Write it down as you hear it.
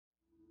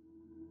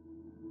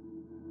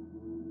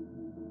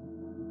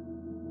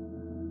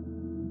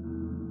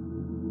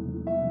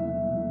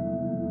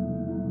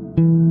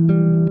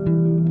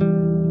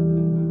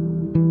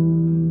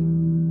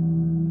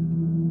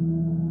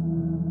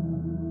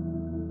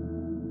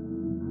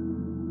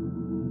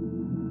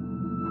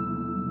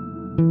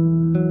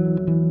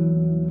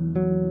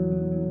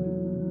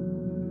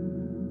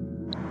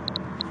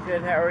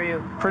Good, how are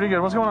you? Pretty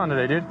good. What's going on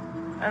today, dude?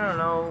 I don't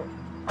know.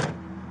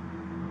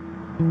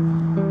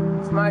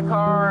 It's my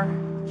car.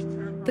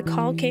 The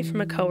call came from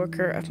a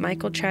coworker of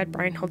Michael Chad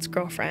Breinholt's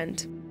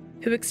girlfriend,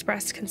 who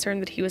expressed concern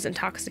that he was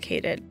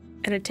intoxicated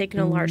and had taken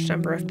a large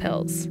number of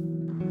pills.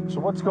 So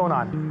what's going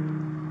on?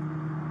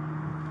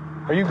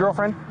 Are you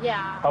girlfriend?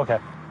 Yeah. Okay.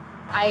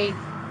 I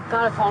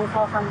got a phone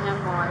call from him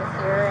while I was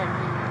here, and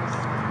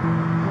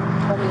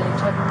he told me that he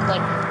took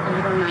like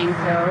 8 or 9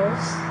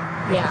 pills.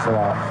 Yeah. That's a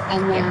lot.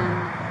 And then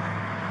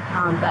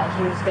that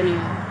he was gonna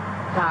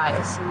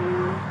die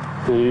soon.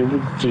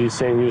 Did he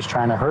say he was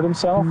trying to hurt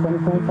himself or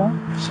anything like that?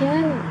 He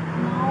didn't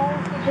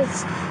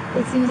know.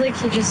 It seems like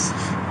he just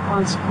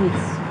wants to commit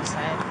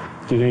suicide.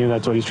 Do you think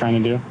that's what he's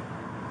trying to do?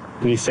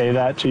 Did he say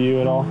that to you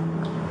at all?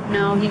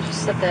 No, he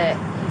just said that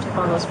he took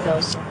all those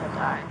pills so he'll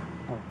die.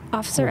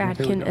 Officer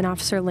Adkin and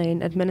Officer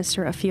Lane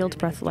administer a field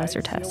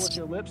breathalyzer test.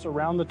 Your lips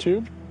around the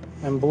tube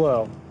and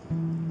blow.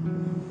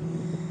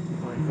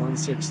 Like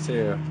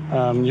 162.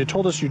 You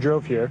told us you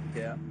drove here.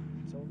 Yeah.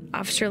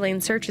 Officer Lane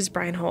searches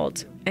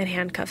Breinholt and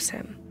handcuffs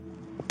him.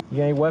 You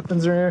got any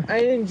weapons in here? I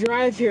didn't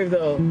drive here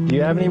though. Do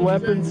you have any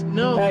weapons?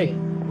 No. Hey,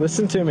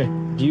 listen to me.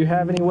 Do you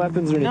have any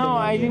weapons or anything? No,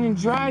 I didn't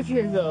drive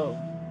here though.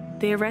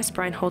 They arrest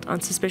Breinholt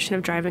on suspicion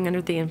of driving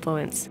under the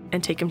influence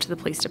and take him to the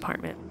police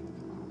department.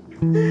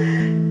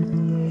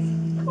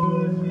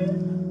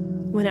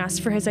 When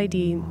asked for his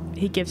ID,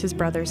 he gives his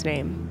brother's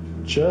name.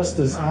 Just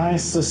as I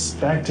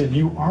suspected,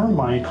 you are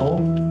Michael,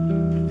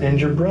 and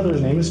your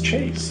brother's name is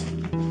Chase.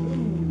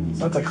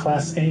 So that's a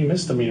Class A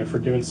misdemeanor for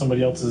giving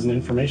somebody else's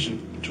information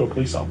to a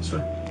police officer.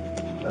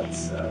 That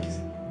sucks.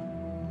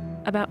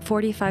 About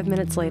 45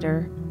 minutes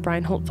later,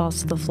 Breinholt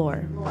falls to the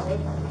floor.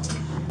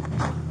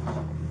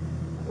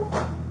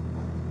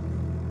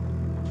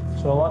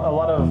 So a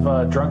lot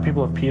of drunk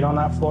people have peed on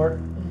that floor.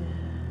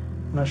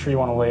 I'm not sure you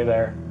want to lay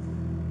there.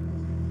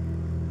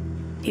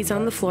 He's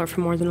on the floor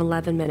for more than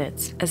 11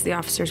 minutes as the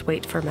officers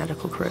wait for a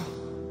medical crew.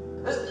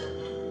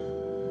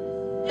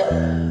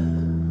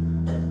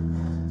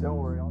 Don't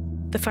worry.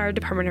 The fire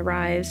department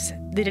arrives,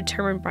 they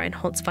determine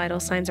Breinholt's vital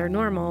signs are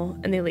normal,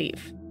 and they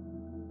leave.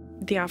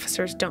 The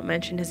officers don't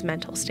mention his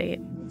mental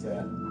state.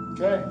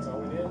 Okay, that's all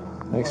we did.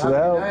 Thanks for the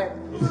help.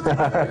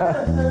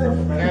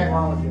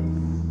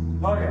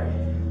 Okay.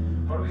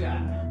 What do we got?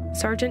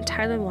 Sergeant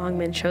Tyler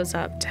Longman shows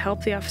up to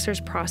help the officers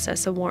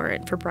process a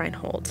warrant for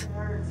Breinholt.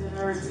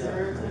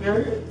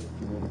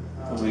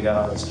 What do we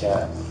got on this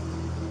cat?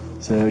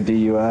 So,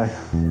 DUI.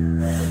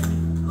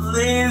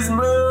 Please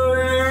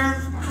move,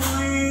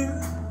 please.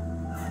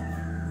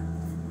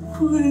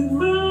 Please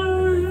move.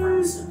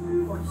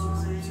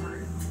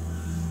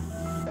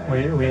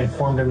 We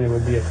informed him it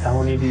would be a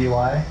felony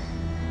DUI,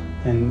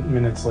 and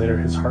minutes later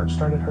his heart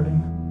started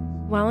hurting.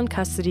 While in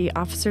custody,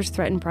 officers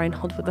threatened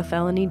Breinholt with a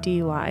felony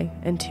DUI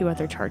and 2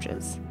 other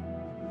charges.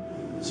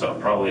 So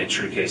probably a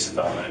true case of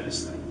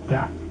felonitis then.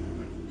 Yeah.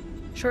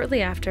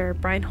 Shortly after,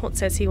 Breinholt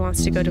says he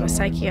wants to go to a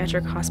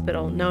psychiatric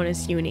hospital known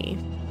as Uni.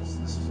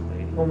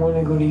 I want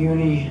to go to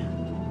uni.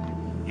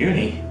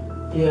 Uni?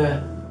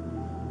 Yeah.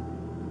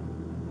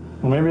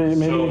 Well, maybe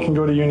So, you can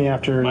go to uni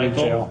after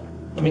Michael, jail.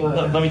 let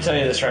me tell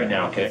you this right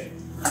now, okay?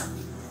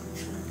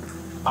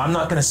 I'm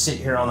not gonna sit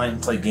here all night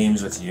and play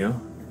games with you.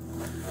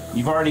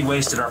 You've already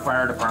wasted our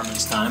fire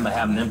department's time by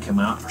having them come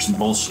out for some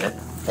bullshit,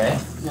 okay?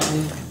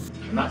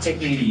 I'm not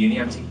taking you to uni,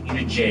 I'm taking you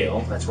to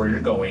jail. That's where you're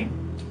going,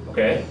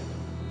 okay?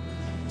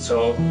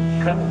 So,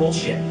 cut the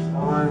bullshit. I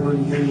want to go to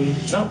uni.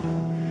 No,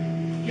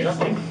 you're not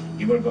leaving.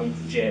 You are going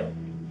to jail.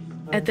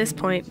 At this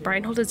point,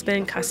 Breinholt has been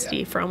in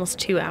custody for almost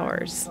 2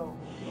 hours.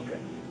 Okay.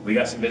 We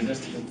got some business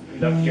to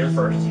conduct here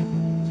first.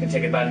 It's gonna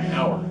take about an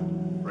hour.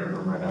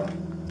 Right now.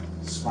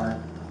 Smart.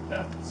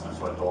 Yeah, that's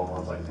what I told him. I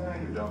was like,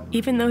 you're done.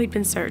 Even though he'd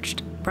been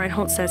searched,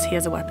 Breinholt says he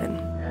has a weapon.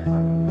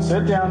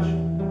 Sit down.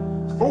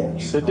 Oh,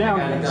 sit down.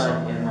 I got a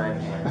gun in my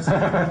hands.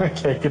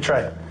 Okay, good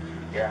try.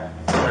 Yeah.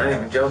 I'm not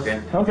even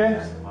joking. Okay.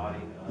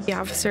 The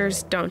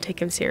officers don't take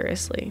him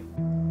seriously.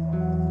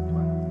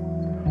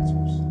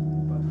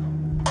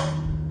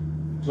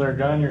 Is there a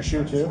gun in your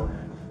shoe too?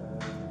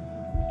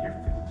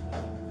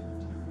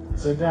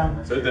 Sit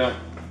down. Sit down.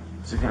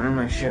 There's a gun in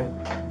my shoe.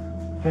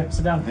 Okay,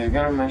 sit down. There's a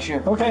gun in my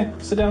shoe. Okay,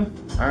 sit down.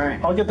 All right.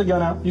 I'll get the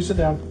gun out. You sit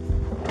down.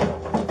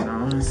 I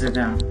want to sit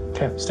down.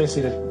 Okay, stay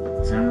seated.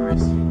 Sit on my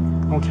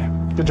seat. Okay,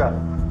 good job.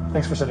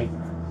 Thanks for sitting.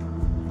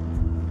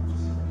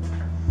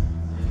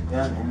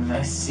 Gun in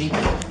my seat.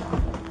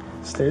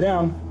 Stay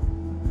down.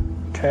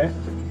 Okay.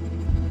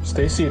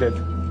 Stay seated.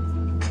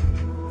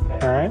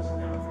 All right.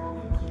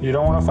 You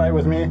don't want to fight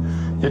with me.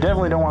 You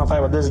definitely don't want to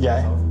fight with this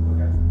guy.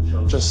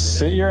 Just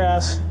sit your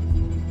ass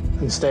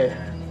and stay.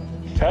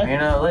 Okay?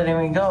 You're not letting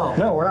me go.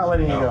 No, we're not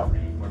letting you go.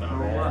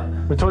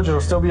 We told you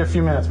it'll still be a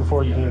few minutes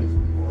before you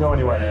can go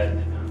anywhere.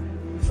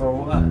 For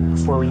what?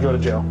 Before we go to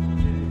jail.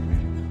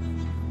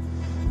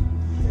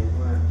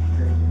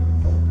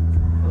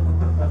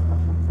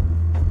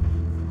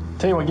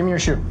 Tell you what, give me your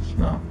shoe.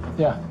 No.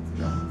 Yeah.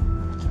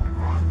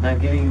 Not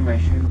giving you my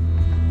shoe.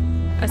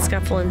 A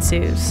scuffle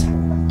ensues.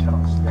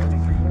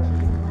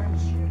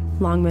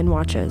 Longman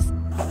watches.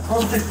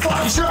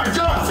 He's shot! He's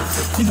gone!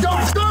 He's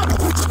gone! He's gone!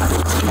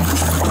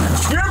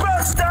 You're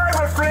about to die,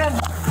 my friend!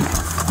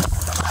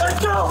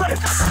 Let go!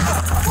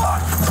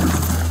 Fuck!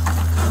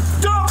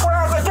 Don't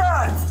grab the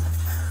gun!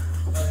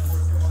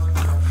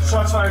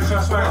 Shots fired,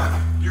 shots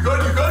fired. You good?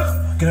 You good?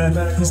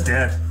 Good. He's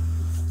dead.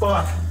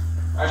 Fuck.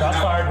 Shots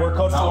fired. We're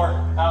code 4.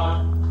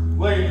 Out.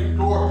 Lady,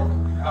 door.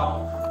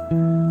 Out.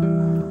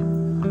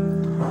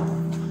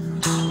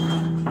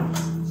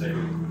 Save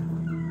it.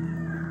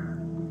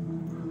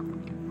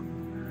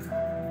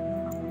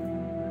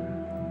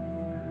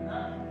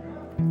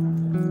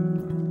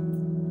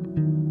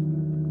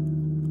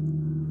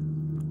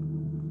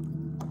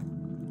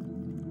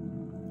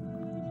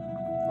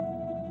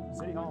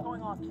 City Hall.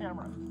 Going off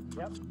camera.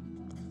 Yep.